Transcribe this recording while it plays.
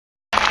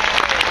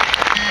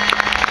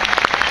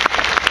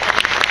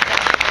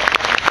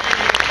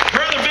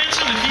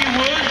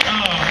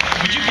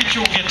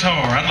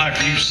I'd like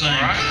for you to sing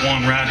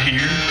one right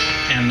here.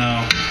 And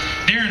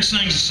Darrin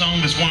sings a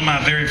song that's one of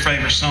my very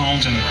favorite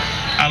songs, and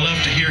I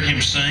love to hear him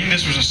sing.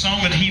 This was a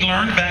song that he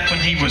learned back when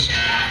he was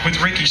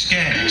with Ricky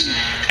Skaggs.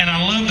 And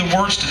I love the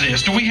words to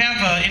this. Do we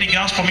have any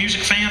gospel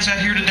music fans out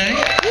here today?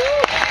 Well,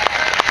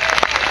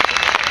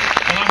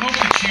 I hope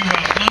that you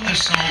love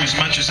this song as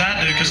much as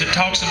I do, because it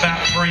talks about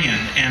praying.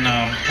 And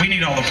we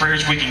need all the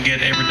prayers we can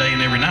get every day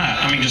and every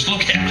night. I mean, just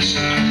look at us.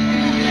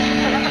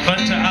 But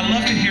I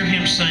love to hear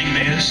him sing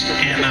this.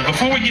 And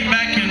before we get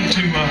back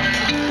into,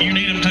 you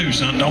need them too,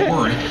 son, don't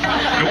worry.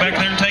 Go back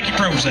there and take your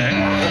Prozac.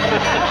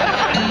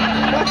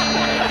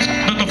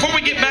 But before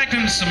we get back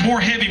into some more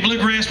heavy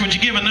bluegrass, would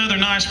you give another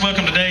nice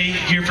welcome today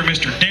here for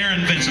Mr.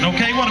 Darrin Vincent?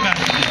 Okay, what about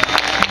you?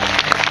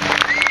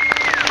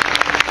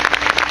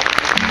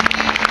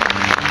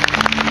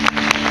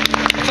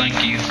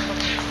 Thank you.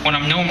 When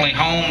I'm normally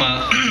home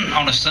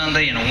on a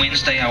Sunday and a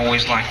Wednesday, I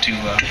always like to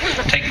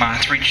take my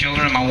 3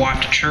 children and my wife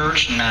to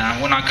church. And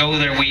when I go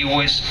there, we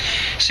always,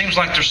 seems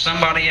like there's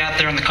somebody out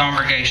there in the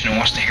congregation who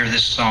wants to hear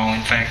this song.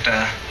 In fact,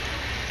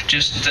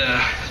 just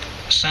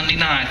Sunday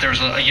night, there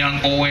was a young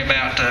boy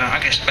about, I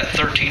guess about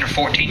 13 or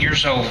 14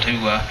 years old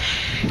who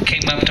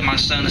came up to my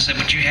son and said,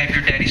 "Would you have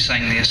your daddy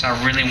sing this? I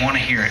really want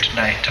to hear it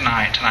tonight,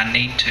 and I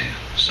need to."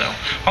 So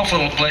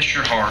hopefully it'll bless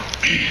your heart.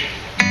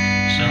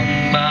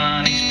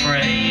 Somebody's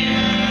praying,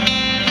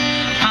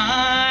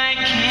 I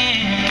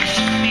can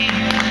feel.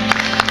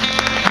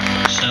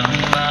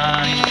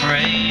 Somebody's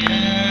praying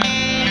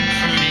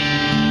for me.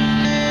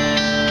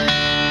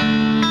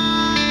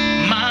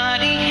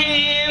 Mighty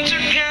hands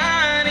are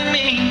guiding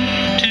me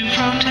to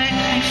protect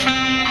me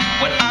from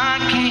what I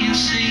can't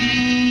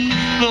see.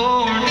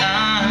 Lord,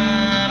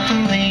 I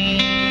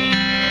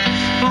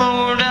believe.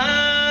 Lord, I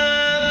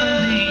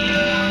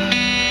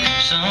believe.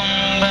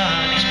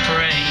 Somebody's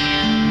praying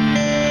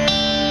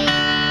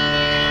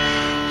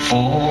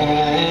for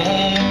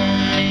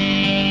me.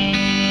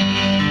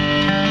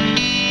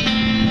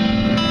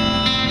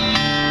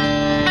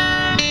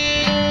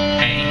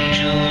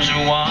 Angels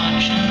are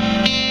watching,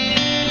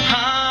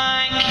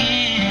 I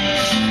can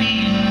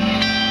feel.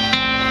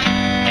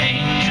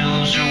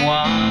 Angels are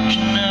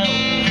watching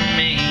over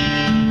me.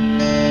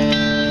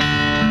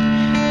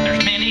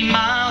 There's many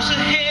miles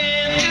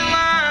ahead till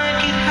I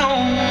get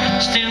home.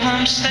 Still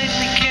I'm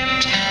safely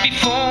kept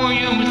before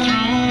your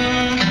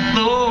throne.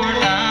 Lord,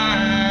 I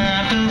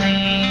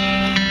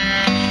believe.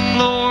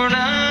 Lord, I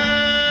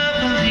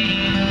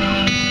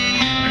believe.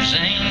 There's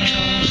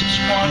angels that's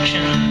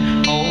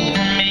watching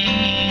over me.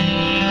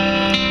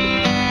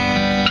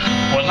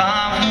 Well, I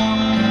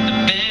walked the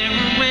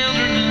barren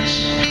wilderness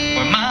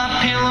where my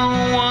pillow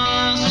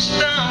was a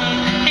stone,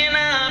 and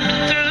I've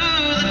been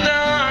through the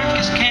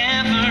darkest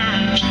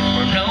caverns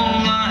where no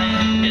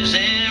light has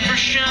ever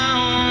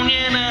shone.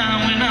 Yet I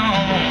went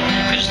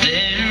on, 'cause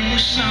there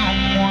was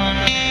someone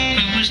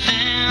who was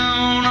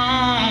down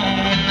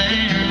on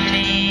their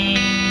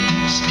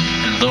knees.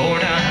 And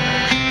Lord, I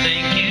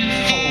thank you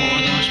for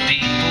those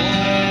people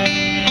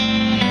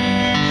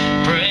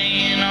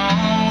praying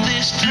all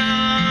this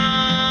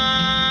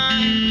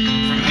time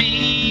for me.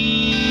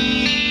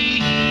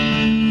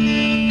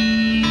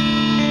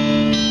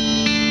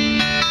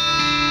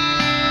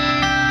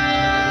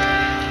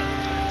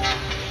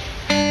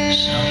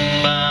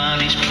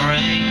 Somebody's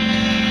praying,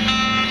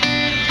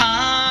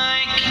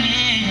 I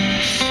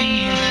can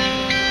feel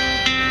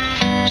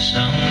it.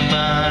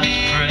 Somebody's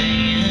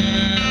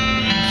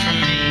praying for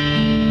me.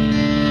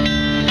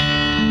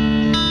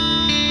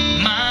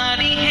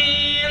 Mighty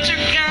hands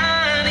are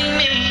guiding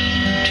me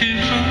to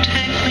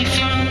protect me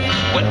from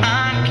what I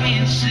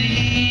can't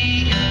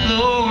see.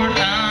 Lord,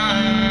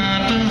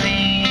 I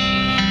believe.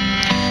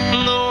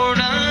 Lord,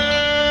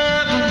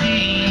 I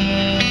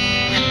believe.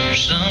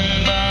 There's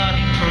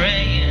somebody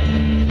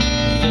praying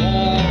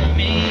for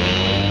me.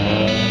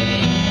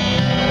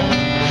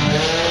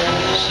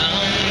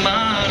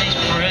 Somebody's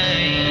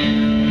praying.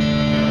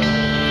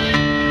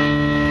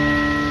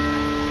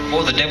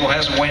 Boy, the devil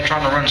has a way of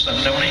trying to run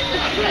something, don't he?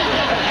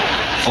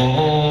 For